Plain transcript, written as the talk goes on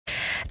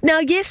Now,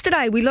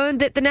 yesterday we learned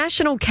that the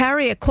national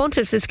carrier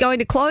Qantas is going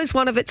to close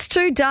one of its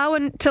 2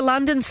 Darwin to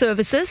London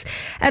services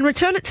and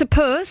return it to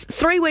Perth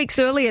 3 weeks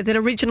earlier than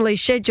originally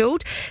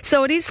scheduled.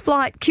 So it is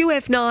flight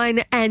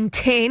QF9 and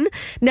 10,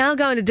 now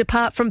going to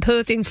depart from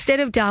Perth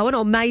instead of Darwin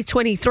on May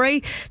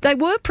 23. They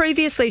were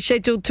previously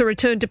scheduled to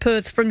return to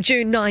Perth from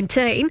June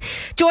 19.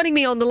 Joining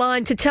me on the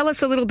line to tell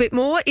us a little bit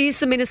more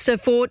is the Minister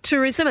for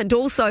Tourism and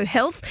also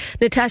Health,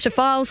 Natasha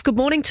Files. Good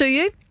morning to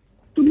you.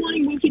 Good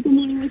morning, Vicky. Good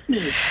morning,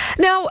 listeners.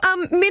 Now,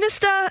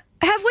 Minister,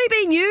 have we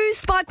been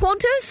used by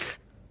Qantas?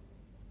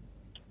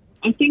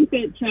 I think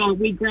that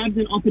we grabbed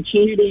an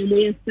opportunity, and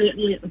we are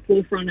certainly at the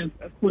forefront of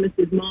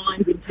Qantas's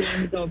minds in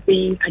terms of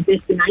being a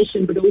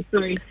destination, but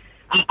also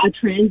a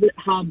transit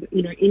hub,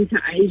 into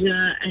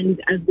Asia,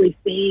 and as we're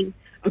seeing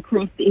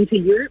across into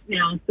Europe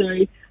now.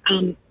 So,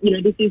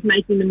 this is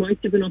making the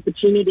most of an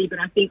opportunity, but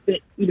I think that,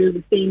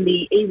 we've seen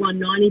the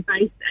E190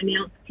 base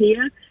announced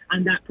here,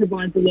 and that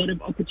provides a lot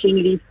of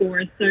opportunities for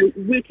us. So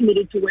we're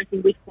committed to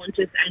working with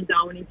Qantas and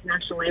Darwin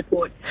International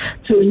Airport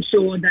to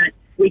ensure that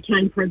we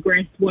can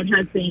progress what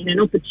has been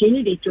an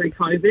opportunity through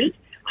COVID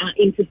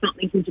into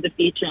something into the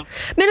future.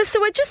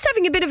 Minister, we're just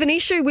having a bit of an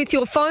issue with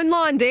your phone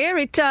line there.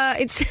 It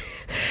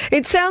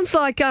sounds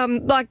like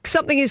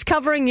something is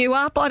covering you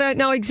up. I don't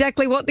know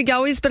exactly what the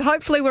go is, but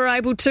hopefully we're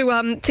able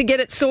to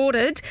get it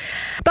sorted.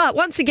 But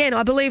once again,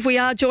 I believe we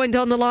are joined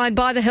on the line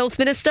by the Health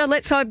Minister.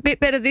 Let's hope a bit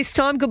better this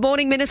time. Good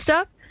morning,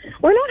 Minister.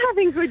 We're not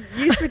having good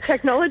use with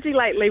technology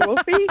lately,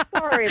 Wolfie.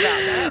 Sorry about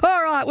that.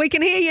 All right, we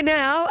can hear you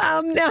now.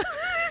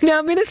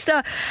 Now,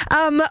 Minister,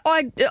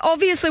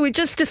 obviously we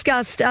just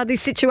discussed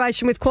this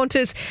situation with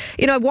Qantas,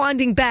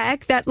 winding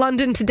back that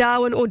London to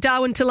Darwin or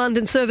Darwin to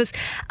London service.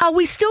 Are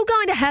we still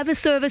going to have a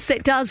service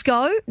that does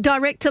go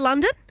direct to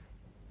London?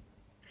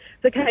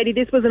 So, Katie,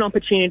 this was an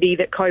opportunity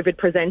that COVID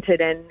presented,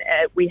 and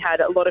we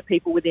had a lot of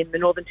people within the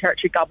Northern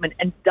Territory Government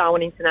and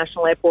Darwin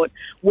International Airport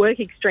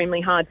work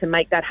extremely hard to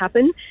make that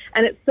happen.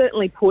 And it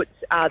certainly puts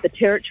the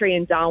Territory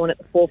and Darwin at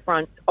the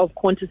forefront of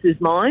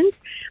Qantas's minds.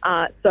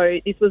 So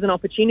this was an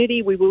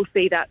opportunity. We will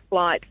see that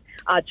flight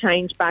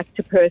change back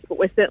to Perth, but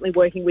we're certainly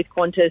working with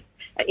Qantas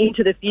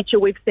into the future.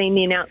 We've seen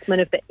the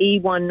announcement of the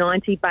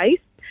E190 base,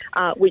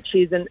 which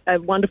is a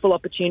wonderful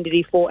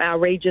opportunity for our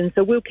region.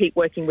 So we'll keep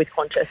working with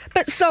Qantas.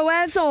 But so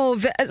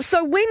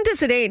when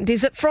does it end?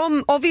 Is it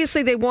from,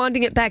 obviously they're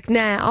winding it back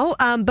now,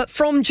 but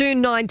from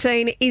June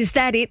 19, is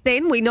that it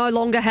then? We no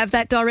longer have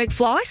that direct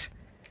flight?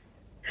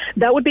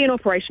 That would be an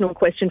operational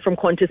question from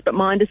Qantas, but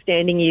my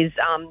understanding is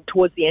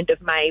towards the end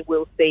of May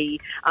we'll see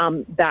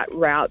that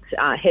route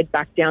head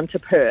back down to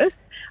Perth.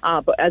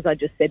 But as I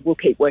just said, we'll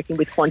keep working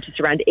with Qantas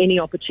around any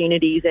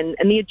opportunities and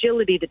the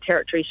agility the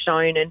Territory's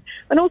shown, and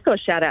also a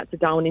shout out to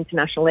Darwin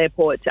International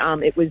Airport.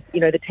 It was,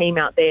 the team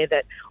out there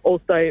that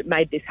also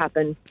made this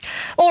happen.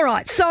 All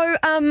right. So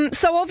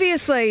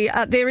obviously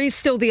there is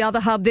still the other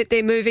hub that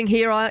they're moving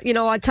here.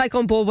 I take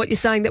on board what you're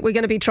saying, that we're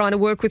going to be trying to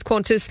work with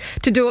Qantas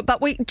to do it. But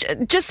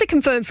just to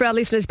confirm for our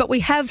listeners, but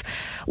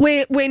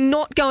we're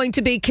not going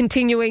to be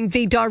continuing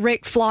the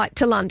direct flight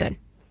to London.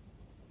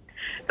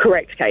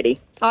 Correct,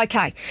 Katie.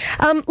 Okay.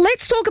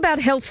 Let's talk about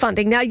health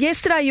funding. Now,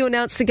 yesterday you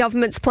announced the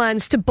government's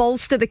plans to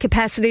bolster the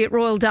capacity at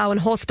Royal Darwin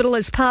Hospital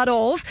as part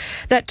of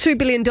that $2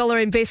 billion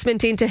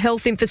investment into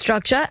health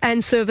infrastructure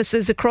and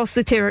services across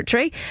the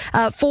Territory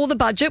for the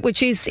budget,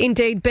 which is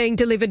indeed being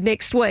delivered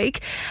next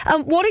week.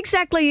 What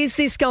exactly is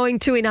this going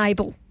to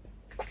enable?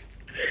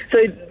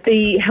 So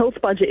the health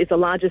budget is the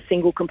largest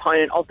single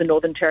component of the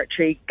Northern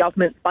Territory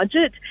government's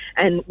budget,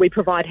 and we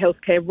provide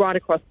healthcare right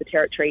across the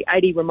Territory,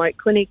 80 remote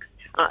clinics,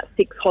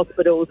 6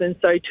 hospitals, and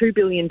so $2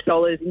 billion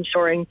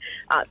ensuring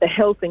the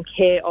health and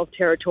care of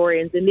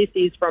Territorians. And this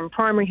is from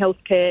primary health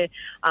care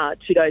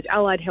to those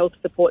allied health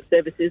support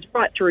services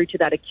right through to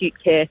that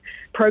acute care.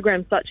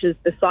 Programs such as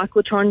the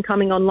cyclotron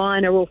coming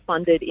online are all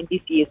funded in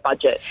this year's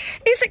budget.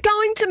 Is it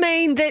going to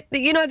mean that,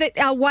 that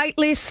our wait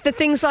lists for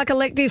things like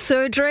elective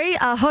surgery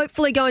are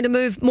hopefully going to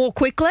move more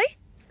quickly?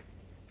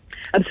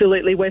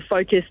 Absolutely. We're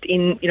focused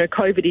in,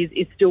 COVID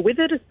is still with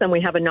us, and we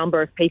have a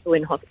number of people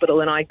in hospital,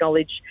 and I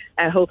acknowledge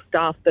our health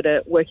staff that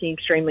are working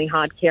extremely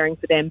hard caring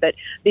for them. But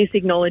this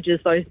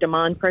acknowledges those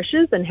demand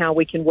pressures and how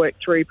we can work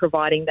through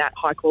providing that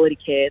high quality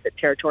care that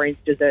Territorians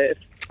deserve.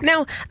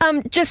 Now,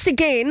 just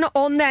again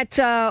on that,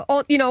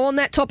 on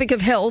that topic of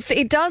health,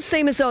 it does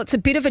seem as though it's a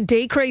bit of a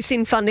decrease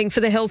in funding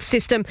for the health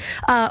system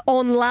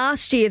on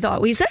last year,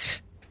 though, is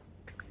it?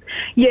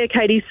 Yeah,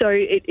 Katie, so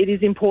it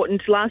is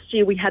important. Last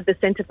year we had the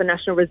Centre for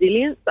National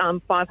Resilience,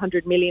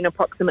 $500 million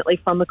approximately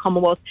from the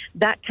Commonwealth.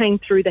 That came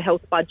through the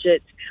health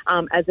budget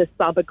as a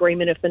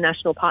sub-agreement of the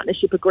National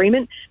Partnership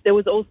Agreement. There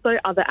was also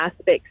other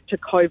aspects to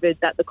COVID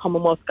that the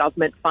Commonwealth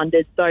Government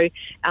funded. So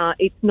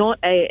it's not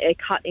a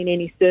cut in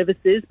any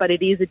services, but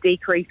it is a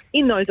decrease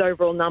in those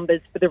overall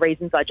numbers for the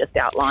reasons I just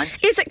outlined.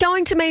 Is it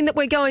going to mean that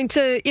we're going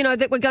to,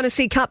 that we're going to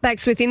see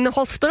cutbacks within the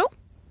hospital?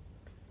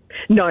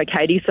 No,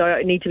 Katie. So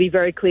I need to be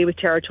very clear with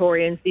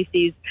Territorians. This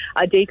is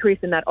a decrease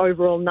in that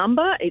overall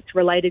number. It's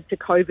related to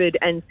COVID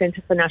and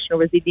Centre for National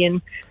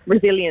Resilience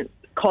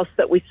costs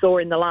that we saw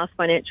in the last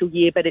financial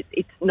year, but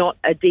it's not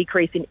a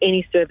decrease in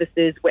any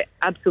services. We're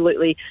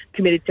absolutely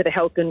committed to the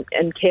health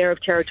and care of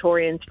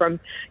Territorians from,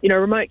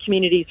 remote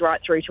communities right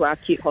through to our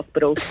acute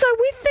hospitals. So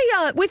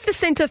with the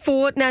Centre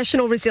for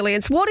National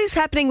Resilience, what is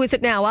happening with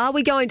it now? Are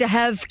we going to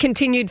have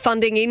continued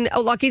funding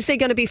is there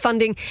going to be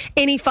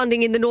any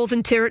funding in the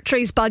Northern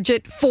Territory's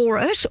budget for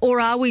it, or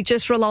are we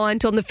just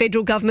reliant on the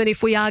federal government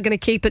if we are going to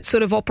keep it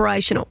sort of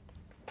operational?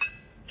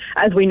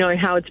 As we know,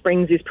 Howard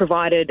Springs has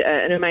provided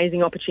an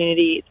amazing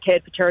opportunity. It's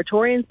cared for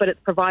Territorians, but it's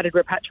provided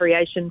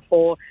repatriation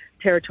for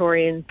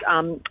Territorians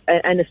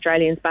and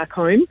Australians back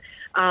home.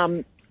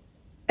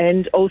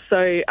 And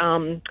also,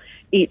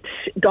 it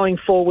going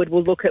forward,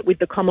 we'll look at with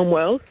the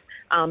Commonwealth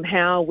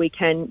how we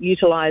can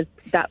utilise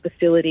that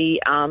facility.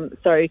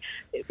 So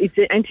it's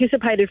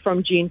anticipated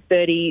from June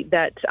 30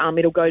 that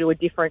it'll go to a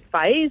different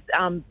phase,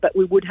 but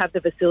we would have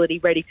the facility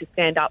ready to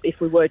stand up if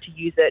we were to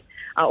use it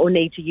or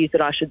need to use it,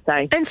 I should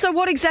say. And so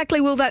what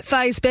exactly will that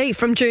phase be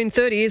from June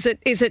 30? Is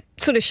it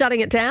sort of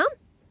shutting it down?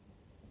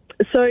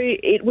 So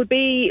it would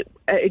be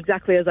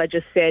exactly as I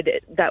just said,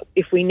 that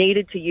if we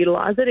needed to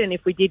utilise it and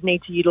if we did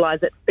need to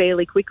utilise it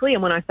fairly quickly,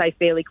 and when I say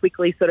fairly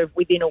quickly, sort of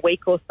within a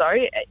week or so,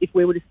 if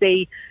we were to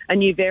see a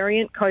new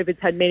variant,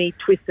 COVID's had many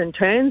twists and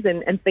turns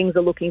and things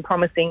are looking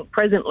promising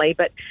presently,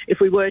 but if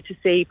we were to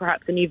see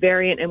perhaps a new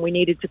variant and we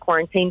needed to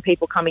quarantine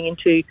people coming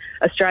into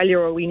Australia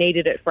or we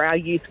needed it for our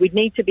use, we'd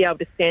need to be able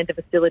to stand the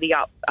facility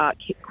up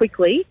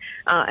quickly.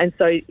 And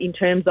so in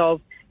terms of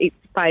its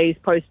phase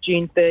post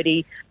June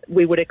 30,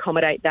 we would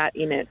accommodate that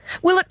in it.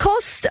 Will it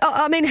cost,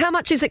 how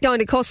much is it going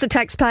to cost the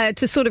taxpayer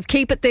to sort of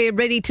keep it there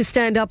ready to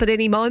stand up at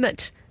any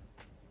moment?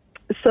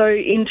 So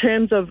in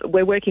terms of,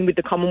 we're working with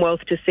the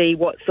Commonwealth to see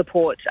what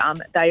support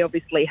they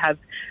obviously have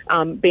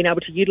been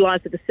able to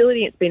utilise the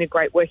facility. It's been a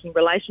great working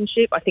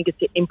relationship. I think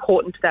it's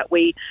important that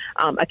we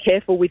are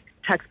careful with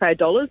taxpayer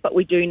dollars, but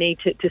we do need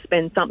to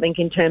spend something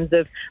in terms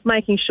of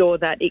making sure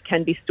that it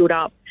can be stood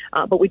up.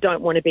 But we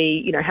don't want to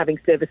be, having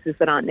services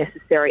that aren't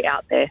necessary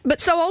out there.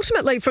 But so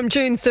ultimately from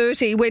June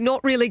 30, we're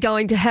not really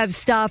going to have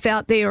staff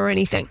out there or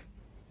anything?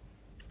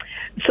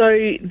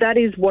 So that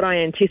is what I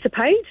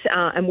anticipate,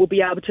 and we'll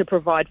be able to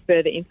provide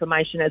further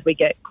information as we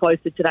get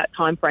closer to that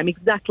time frame,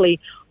 exactly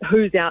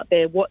who's out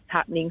there, what's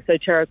happening, so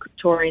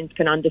Territorians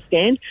can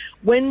understand.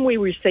 When we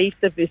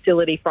received the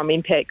facility from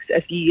IMPEX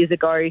a few years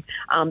ago,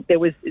 there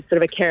was sort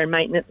of a care and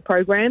maintenance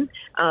program.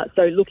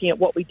 So looking at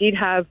what we did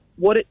have,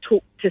 what it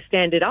took to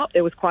stand it up,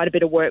 there was quite a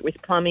bit of work with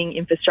plumbing,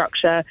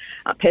 infrastructure,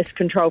 pest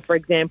control, for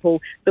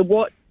example.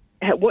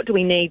 What do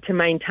we need to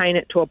maintain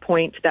it to a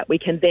point that we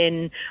can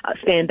then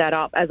stand that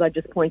up, as I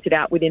just pointed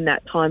out, within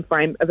that time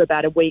frame of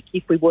about a week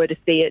if we were to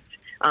see it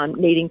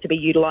needing to be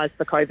utilised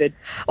for COVID.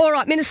 All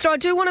right, Minister, I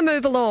do want to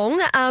move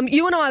along.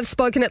 You and I have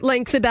spoken at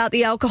length about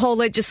the alcohol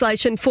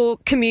legislation for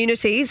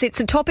communities. It's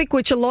a topic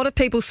which a lot of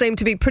people seem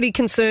to be pretty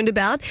concerned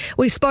about.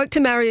 We spoke to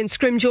Marion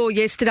Scrimgeour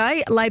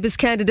yesterday, Labor's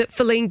candidate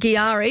Feline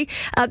Giari.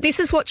 This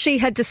is what she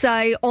had to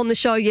say on the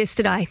show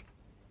yesterday.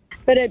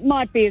 But it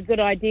might be a good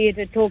idea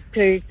to talk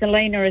to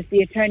Selena as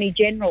the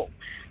Attorney-General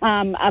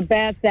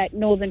about that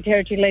Northern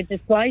Territory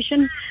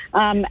legislation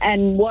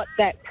and what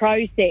that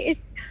process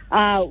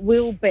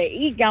will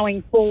be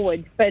going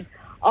forward. But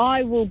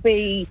I will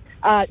be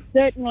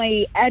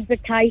certainly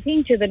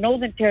advocating to the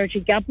Northern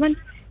Territory Government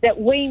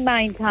that we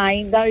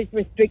maintain those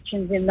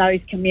restrictions in those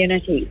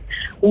communities.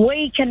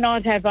 We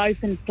cannot have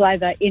open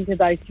slather into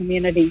those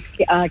communities,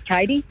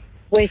 Katie.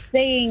 We're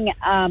seeing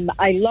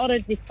a lot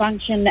of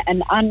dysfunction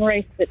and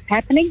unrest that's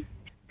happening.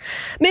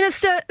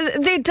 Minister,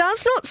 there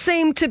does not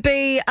seem to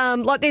be,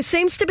 there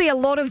seems to be a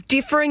lot of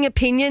differing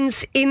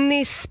opinions in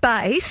this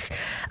space.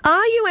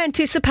 Are you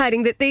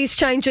anticipating that these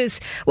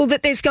changes,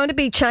 that there's going to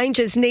be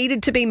changes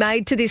needed to be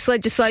made to this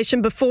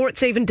legislation before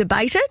it's even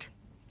debated?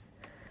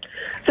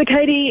 So,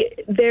 Katie,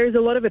 there's a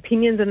lot of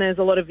opinions and there's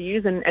a lot of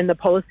views, and the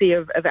policy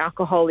of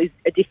alcohol is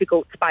a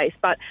difficult space.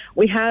 But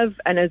we have,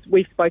 and as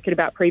we've spoken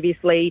about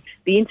previously,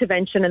 the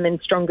intervention and then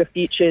Stronger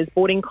Futures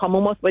brought in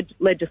Commonwealth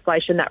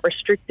legislation that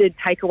restricted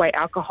takeaway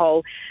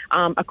alcohol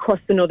across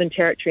the Northern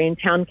Territory in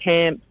town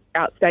camps,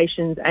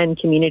 outstations and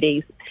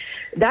communities.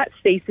 That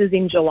ceases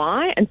in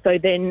July, and so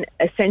then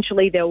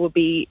essentially there will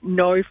be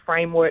no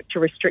framework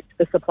to restrict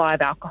the supply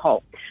of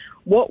alcohol.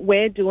 What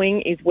we're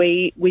doing is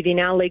we, within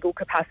our legal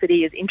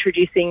capacity, is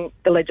introducing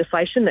the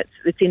legislation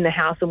that's in the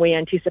House, and we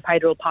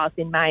anticipate it will pass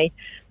in May,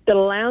 that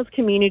allows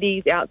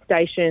communities,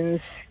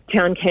 outstations,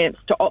 town camps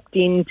to opt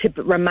in to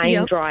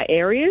remain dry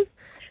areas.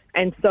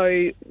 And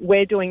so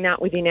we're doing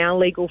that within our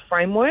legal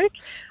framework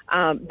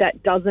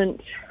that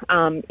doesn't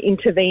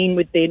intervene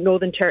with the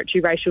Northern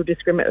Territory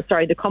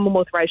the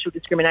Commonwealth Racial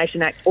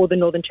Discrimination Act or the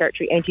Northern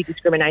Territory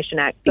Anti-Discrimination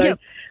Act. So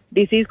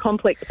this is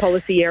complex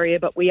policy area,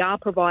 but we are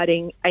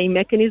providing a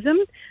mechanism.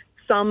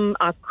 Some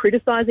are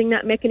criticising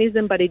that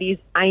mechanism, but it is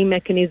a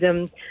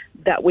mechanism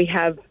that we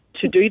have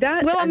to do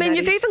that. Well, I mean,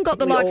 you've even got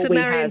the likes of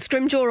Marion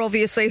Scrimgeour,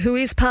 obviously, who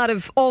is part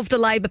of the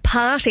Labor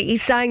Party,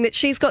 saying that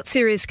she's got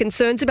serious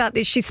concerns about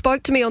this. She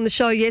spoke to me on the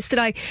show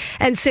yesterday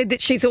and said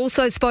that she's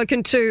also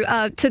spoken to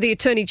the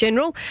Attorney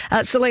General,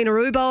 Selena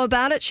Ubo,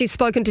 about it. She's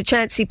spoken to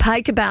Chancey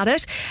Paik about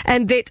it,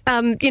 and that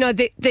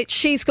that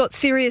she's got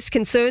serious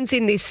concerns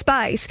in this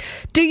space.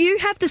 Do you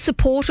have the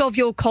support of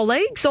your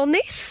colleagues on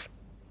this?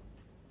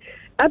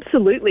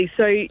 Absolutely.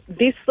 So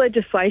this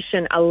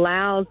legislation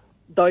allows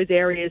those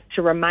areas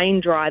to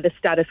remain dry, the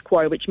status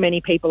quo, which many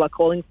people are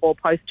calling for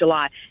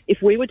post-July.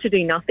 If we were to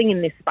do nothing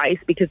in this space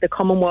because the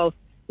Commonwealth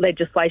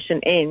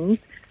legislation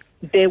ends,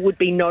 there would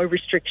be no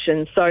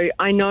restrictions. So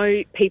I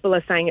know people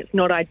are saying it's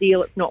not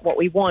ideal, it's not what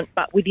we want,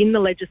 but within the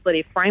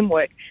legislative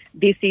framework,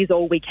 this is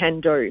all we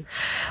can do.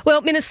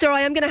 Well, Minister,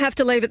 I am going to have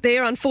to leave it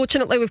there.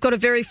 Unfortunately, we've got a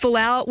very full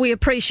hour. We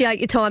appreciate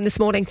your time this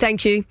morning.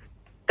 Thank you.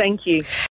 Thank you.